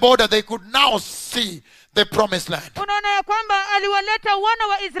up to the border. They could now see the promised land. unaona ya kwamba aliwaleta wana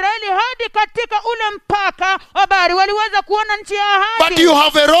wa Israeli hadi katika ule mpaka wa bahari, waliweza kuona nchi ya But ahadi. you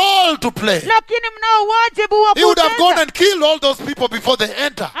have a role to play. Lakini mnao wajibu wa He would have gone kutenda. and killed all those people before they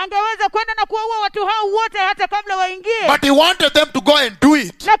enter. Angeweza kwenda na kuwaua watu hao wote hata kabla waingie, But he wanted them to go and do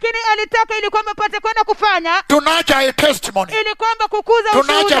it. lakini alitaka ili kwamba pate kwenda kufanya, To nurture a testimony. ili kwamba kukuza To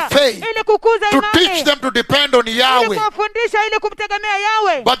nurture ushuhuda, faith. ili kukuza To teach imani, them to depend on ili Yahweh. kuwafundisha, ili kumtegemea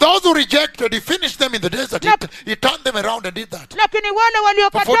Yahweh. But those who rejected, he finished them in the desert. Look. He turned them around and did that. Lakini wale For 40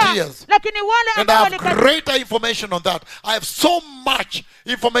 waliokataa, years. lakini wale And I ambao have walikataa, greater information on that. I have so much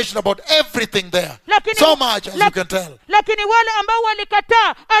information about everything there. lakini So much, as you can tell. lakini wale ambao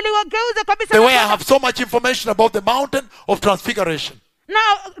walikataa aliwageuza kabisa The na way I kwenda- have so much information about the mountain of transfiguration.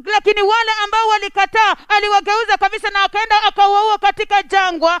 lakini wale ambao walikataa aliwageuza kabisa na akaenda akawaua katika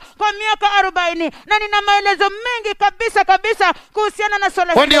jangwa kwa miaka 40. Na nina maelezo mengi kabisa kuhusiana na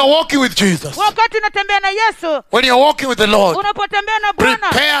swala hili. When you're walking with Jesus, wakati unatembea na Yesu, when you're walking with the Lord, unapotembea na Bwana,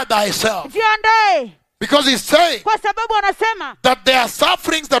 prepare thyself. jiandae. Because he's saying Kwa sababu anasema that there are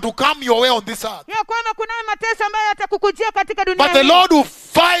sufferings that will come your way on this earth. ya kwamba kuna mateso ambayo yatakukujia katika dunia But the hii. Lord will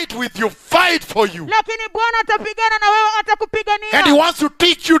fight with you, fight for you. Lakini Bwana atapigana na wewe, atakupigania. And he wants to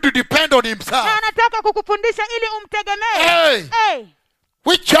teach you to depend on himself. Na anataka kukufundisha ili umtegemee. Hey.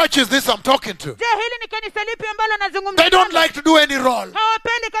 Which church is this I'm talking to? Je, hili ni kanisa lipi ambalo nazungumza? They don't like to do any role.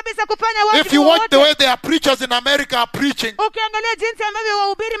 Hawapendi kabisa kufanya If wajibu you watch the wowote. way their preachers in America are preaching, Ukiangalia jinsi ambavyo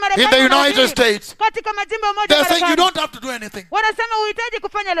wahubiri in Marekani the United wanahubiri States, katika majimbo moja they're saying you Marekani, don't have to do anything. wanasema uhitaji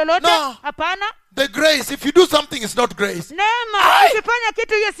kufanya lolote. No. Hapana. The grace, if you do something, it's not grace. Neema, Aye. ukifanya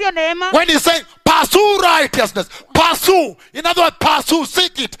kitu hiyo sio neema. When he's saying, pursue righteousness, pursue. In other words, pursue,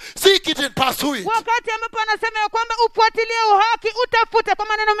 seek it and pursue it. Wakati ambapo anasema ya kwamba ufuatilie uhaki, utafute. Kwa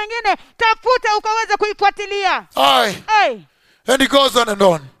maneno mengine, tafuta ukaweza kuifuatilia. Aye. Ai. And he goes on and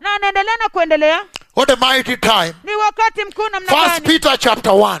on. Na anaendelea na kuendelea. What a mighty time. Ni wakati mkuu namna First gani. Peter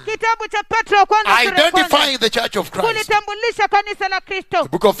chapter 1. Kitabu cha Petro wa kwanza sura ya kwanza. Identifying the church of Christ. Kulitambulisha kanisa la Kristo. The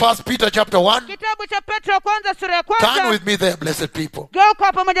book of First Peter chapter 1. Kitabu cha Petro wa kwanza sura ya Turn kwanza. with me there, blessed people.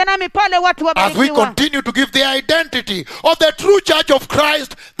 Geuka pamoja nami pale, watu As we wabarikiwa. continue to give the identity of the true church of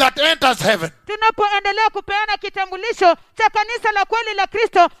Christ that enters heaven. Tunapoendelea kupeana kitambulisho cha kanisa la kweli la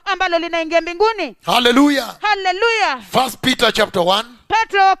Kristo ambalo linaingia mbinguni. Hallelujah. Hallelujah. First Peter chapter 1.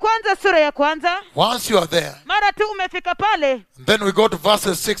 Petro wa kwanza sura ya kwanza. Once you are there, Mara tu umefika pale, then we go to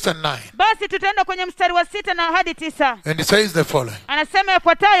verses 6 and 9. basi tutaenda kwenye mstari wa 6 na hadi 9. And he says the following. Anasema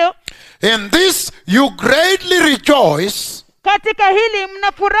yafuatayo: In this you greatly rejoice, katika hili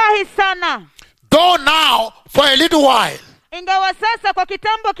mnafurahi sana, though now for a little while ingawa sasa kwa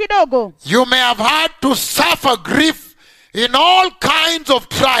kitambo kidogo you may have had to suffer grief in all kinds of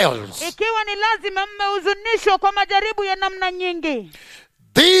trials. ikiwa ni lazima mmehuzunishwa kwa majaribu ya namna nyingi.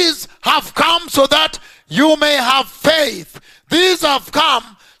 These have come so that you may have faith. These have come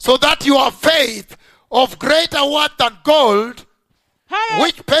so that your faith of greater worth than gold, Haya,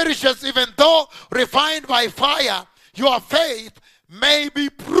 which perishes even though refined by fire, your faith may be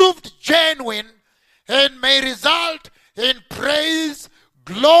proved genuine and may result in praise,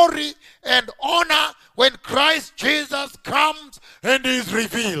 glory, and honor when Christ Jesus comes and is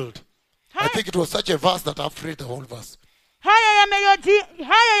revealed. I think it was such a verse that I've read the whole verse.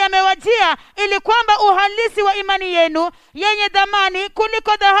 haya yamewajia ili kwamba uhalisi wa imani yenu yenye dhamani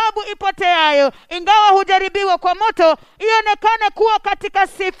kuliko dhahabu ipoteayo, ingawa hujaribiwa kwa moto, ionekane kuwa katika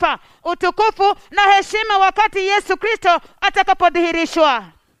sifa, utukufu na heshima wakati Yesu Kristo atakapodhihirishwa.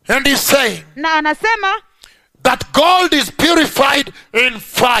 And he's saying Na anasema that gold is purified in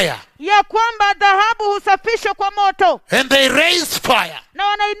fire. ya kwamba dhahabu husafishwa kwa moto, And they raise fire na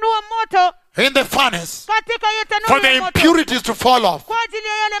wanainua moto in the furnace katika hiyo for tanuru the ya moto impurities to fall off. kwa ajili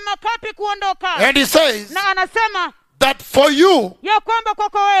ya yale makapi kuondoka. And he says Na anasema that for you, ya kwamba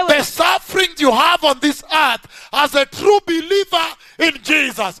kwako the wewe sufferings you have on this earth as a true believer in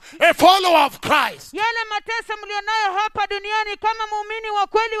Jesus, a follower of Christ, yale mateso mlionayo hapa duniani kama muumini wa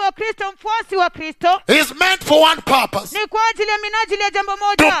kweli wa Kristo, mfuasi wa Kristo, is meant for one purpose: ni kwa ajili ya minajili ya jambo to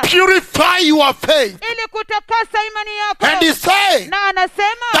moja, purify your faith. ili kutakasa imani yako. And he's saying Na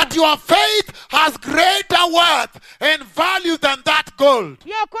anasema that your faith has greater worth and value than that gold.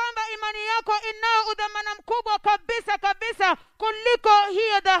 ya kwamba imani yako inayo udhamana mkubwa kabisa kuliko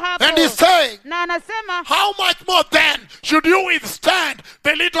hiyo dhahabu. And he's saying, Na anasema how much more then should you withstand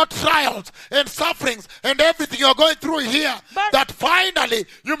the little trials and sufferings and everything you're going through here, But- that finally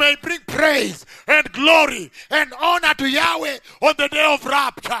you may bring praise and glory and honor to Yahweh on the day of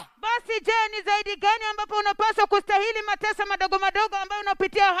rapture. basi je, ni zaidi gani ambapo unapaswa kustahili mateso madogo madogo ambayo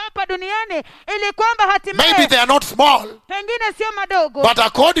unapitia hapa duniani, ili kwamba Maybe hatimaye they are not small, pengine sio madogo, but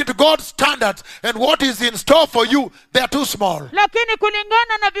according to God's standards and what is in store for you, they are too small. lakini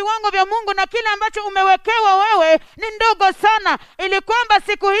kulingana na viwango vya Mungu na kile ambacho umewekewa wewe ni ndogo sana, ili kwamba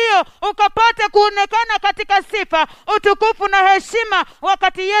siku hiyo ukapate kuonekana katika sifa, utukufu na heshima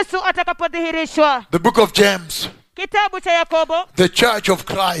wakati Yesu atakapodhihirishwa. The book of James, Kitabu cha Yakobo, the church of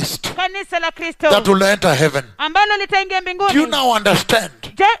Christ kanisa la Kristo that will enter heaven. ambalo litaingia Do you mbinguni. now understand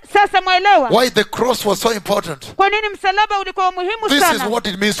Je, Sasa mwelewa why the cross was so important. kwa nini msalaba ulikuwa muhimu This is sana. what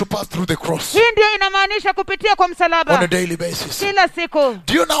it means to pass through the cross Hii ndio inamaanisha kupitia kwa on a msalaba daily basis. kila siku.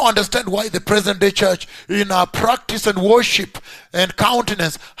 Do you now understand why the present day church in our practice and worship and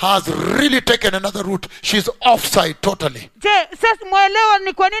countenance has really taken another route? She's offside totally. Je, sasa mwelewa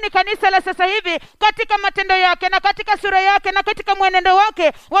ni kwa nini kanisa la sasa hivi katika matendo yake na katika sura yake na katika mwenendo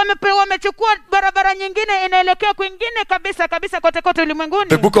wake wamechukua barabara nyingine inaelekea kwingine kabisa kote The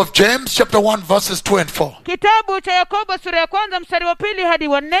ulimwenguni. book of James chapter 1 verses 2 and 4. Kitabu cha Yakobo sura ya 1 mstari wa 2 hadi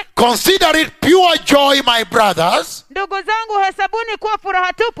wa 4. Consider it pure joy, my brothers, Ndugu zangu, hesabuni kuwa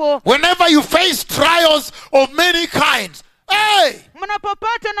furaha tupu whenever you face trials of many kinds. Hey!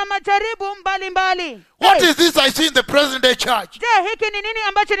 mnapopatwa na majaribu mbalimbali. What is this I see in the present day church? Je, hiki ni nini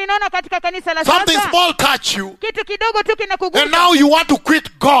ambacho ninaona katika kanisa la Something sasa? small touch you, Kitu kidogo tu kinakugusa. and now you want to quit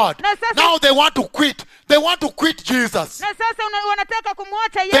God. Na sasa- Now they want to quit. They want to quit Jesus. Na sasa wanataka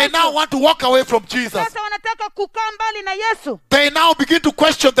kumwacha They Yesu. now want to walk away from Jesus. Sasa wanataka kukaa mbali na Yesu. They now begin to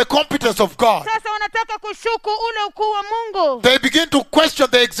question the competence of God. Sasa wanataka kushuku ule ukuu wa Mungu. They begin to question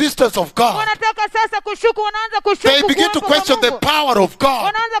the existence of God. Wanataka sasa kushuku, wanaanza kushuku They begin to kuwepo kwa question the Mungu. power of God.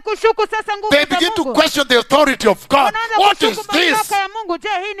 Wanaanza kushuku sasa nguvu They za begin to Mungu. question the authority of God. Wanaanza What is kushuku this? mamlaka ya Mungu. Je,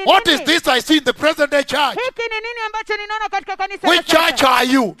 hii ni What nini? is this I see in the present day church? Hiki ni nini ambacho ninaona katika kanisa Which la church sasa? are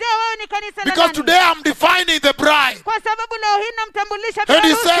you? Je, wewe ni kanisa la Because nani? today I'm defining the bride. Kwa sababu leo hii namtambulisha And he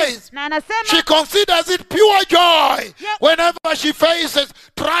bibi harusi. says, Na anasema she considers it pure joy Yeah. whenever she faces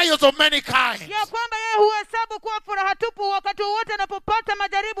trials of many kinds. ya kwamba yeye huhesabu kuwa furaha tupu wakati wote anapopata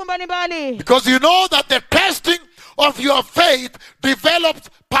majaribu mbalimbali. Because you know that the testing of your faith develops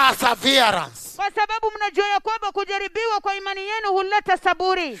perseverance. Kwa sababu mnajua ya kwamba kujaribiwa kwa imani yenu huleta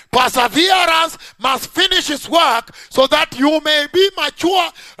saburi. Perseverance must finish its work so that you may be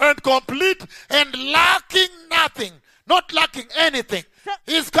mature and complete and lacking nothing, not lacking anything.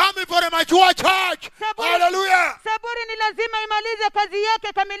 He's coming for a mature church. Hallelujah. Saburi ni lazima imalize kazi yake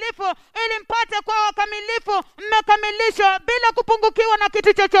kamilifu ili mpate kwa wakamilifu mmekamilishwa bila kupungukiwa na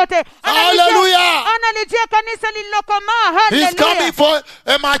kitu chochote. Hallelujah. Analijia kanisa lililokomaa. He's coming Hallelujah. for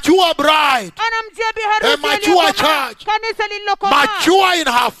a mature bride, Anamjia biharusi A mature aliyekomaa. church. Kanisa lililokomaa. mature in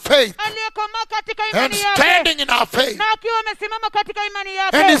her faith Aliyekomaa katika and imani yake. standing in her faith. Na akiwa amesimama katika imani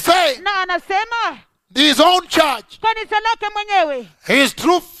And yake. he's saying, Na anasema his own church, kanisa lake mwenyewe, his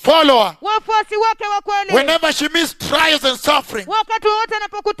true follower, wafuasi wake wa kweli, whenever she meets trials and suffering, wakati wote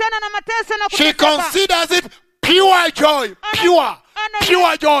anapokutana na mateso na she kuteseka, considers it pure joy,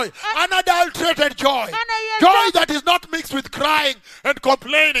 pure joy, unadulterated joy, joy that is not mixed with crying and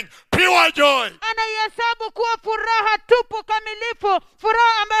complaining, pure joy. anaihesabu kuwa furaha tupu kamilifu,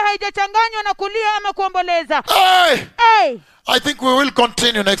 furaha ambayo haijachanganywa na kulia ama kuomboleza. Hey, Hey, I think we will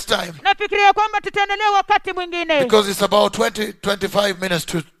continue next time nafikiria kwamba tutaendelea wakati mwingine because it's about 25 minutes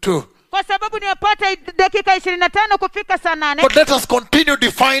to 2. kwa sababu niwapata dakika 25 kufika saa 8. But let us continue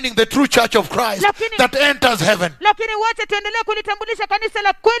defining the true church of Christ Lakini- that enters heaven. Lakini wacha tuendelee kulitambulisha kanisa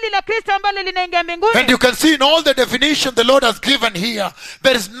la kweli la Kristo ambalo linaingia mbinguni. And you can see in all the definition the Lord has given here,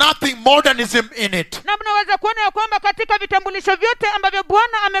 there is nothing modernism in it. Na mnaweza kuona ya kwamba katika vitambulisho vyote ambavyo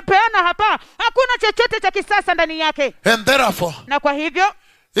Bwana amepeana hapa hakuna chochote cha kisasa ndani yake. And therefore, Na kwa hivyo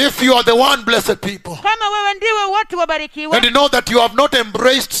if you are the one blessed people, kama wewe ndiwe watu wabarikiwa and you know that you have not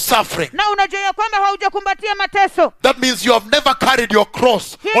embraced suffering, na unajua ya kwamba haujakumbatia mateso, that means you have never carried your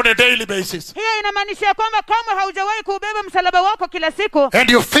cross on a daily basis. hiyo inamaanisha ya kwamba kama haujawahi kuubeba msalaba wako kila siku, And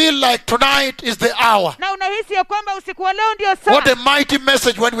you feel like tonight is the hour. na unahisi ya kwamba usiku wa leo ndio What saa. a mighty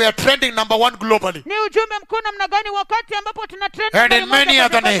message when we are trending number 1 globally. Ni ujumbe mkuu namna gani wakati ambapo tuna trend And in nambari moja many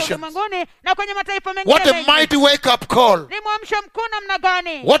other kote nations. ulimwenguni na kwenye mataifa mengine What a mengi. mighty wake-up call. Ni mwamsho mkuu namna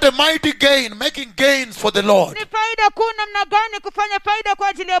gani? What a mighty gain, making gains for the Lord. Ni faida kuu namna gani kufanya faida kwa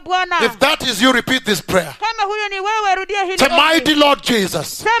ajili ya Bwana? If that is you, repeat this prayer. Kama huyo ni wewe, rudia hili Say, ombi. mighty Lord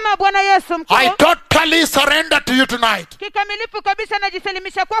Jesus, Sema, Bwana Yesu mkuu, I totally surrender to you tonight. kikamilifu kabisa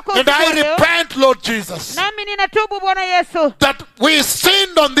najisalimisha kwako And usiku I wa leo. repent, Lord Jesus, Nami ninatubu Bwana Yesu that we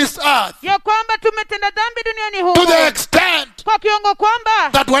sinned on this earth ya kwamba tumetenda dhambi duniani to the humu extent kwa kiwango kwamba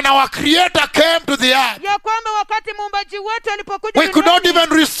that when our Creator came to the earth, ya kwamba wakati muumbaji wetu alipokuja we could not duniani,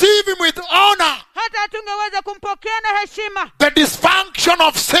 even receive him with honor. hata hatungeweza kumpokea na heshima. The dysfunction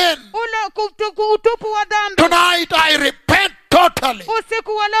of sin. Ule utupu wa dhambi. Tonight I repent totally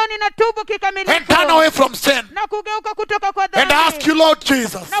Usiku wa leo ninatubu and turn kikamilifu away from sin na kugeuka kutoka kwa and ask dhambi you, Lord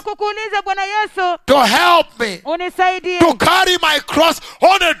Jesus, na kukuuliza Bwana Yesu to help me unisaidie to carry my cross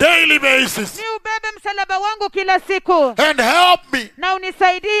on a daily basis. niubebe nibebe msalaba wangu kila siku, and help me na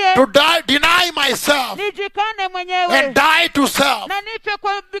unisaidie to deny myself nijikane mwenyewe and die to self, na nife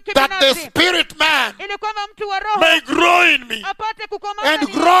kwa that the kibinafsi, spirit man ili kwamba mtu wa roho may grow in me apate kukomana and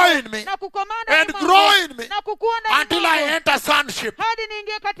ndani grow yangu, in me na kukomana and ndani grow mwangu, in me na kukua ndani until I mwangu, enter sonship hadi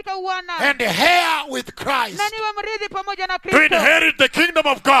niingie katika uwana and heir with Christ, na niwe mrithi pamoja na to Kristo, inherit the kingdom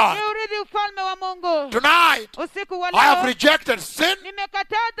of God. ni urithi ufalme wa Mungu. Tonight, Usiku wa I have leo rejected sin,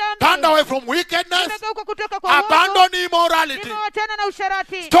 nimekataa turned dhambi, away from wickedness, nimegeuka kutoka kwa uovu, abandoned immorality, nimewachana na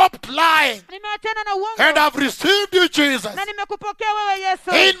usharati, stopped lying, nimeachana na uongo, and have received you, Jesus, na nimekupokea wewe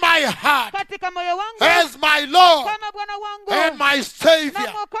Yesu in my heart katika moyo wangu as my Lord kama Bwana wangu and my na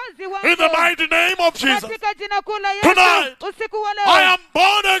Savior. Mwokozi In the wangu, mighty name of Jesus, katika jina kuu la Tonight, Yesu. Usiku wa I leo am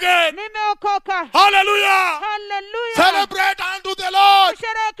born again. nimeokoka. Hallelujah. Haleluya, Celebrate unto the Lord.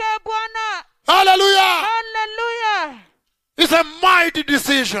 sherekee Bwana. Hallelujah. Haleluya, It's a mighty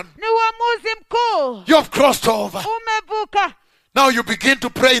decision. ni uamuzi mkuu, You have crossed over. umevuka. Now you begin to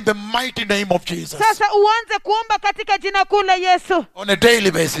pray in the mighty name of Jesus Sasa uanze kuomba katika jina kuu la Yesu on a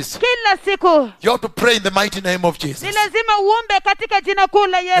daily basis. kila siku. You have to pray in the mighty name of Ni Jesus lazima uombe katika jina kuu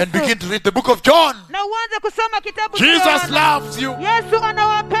la and Yesu, begin to read the book of John. na uanze kusoma kitabu cha Jesus Yohana. loves you. Yesu We are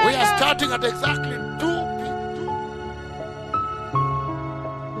anawapenda. starting at exactly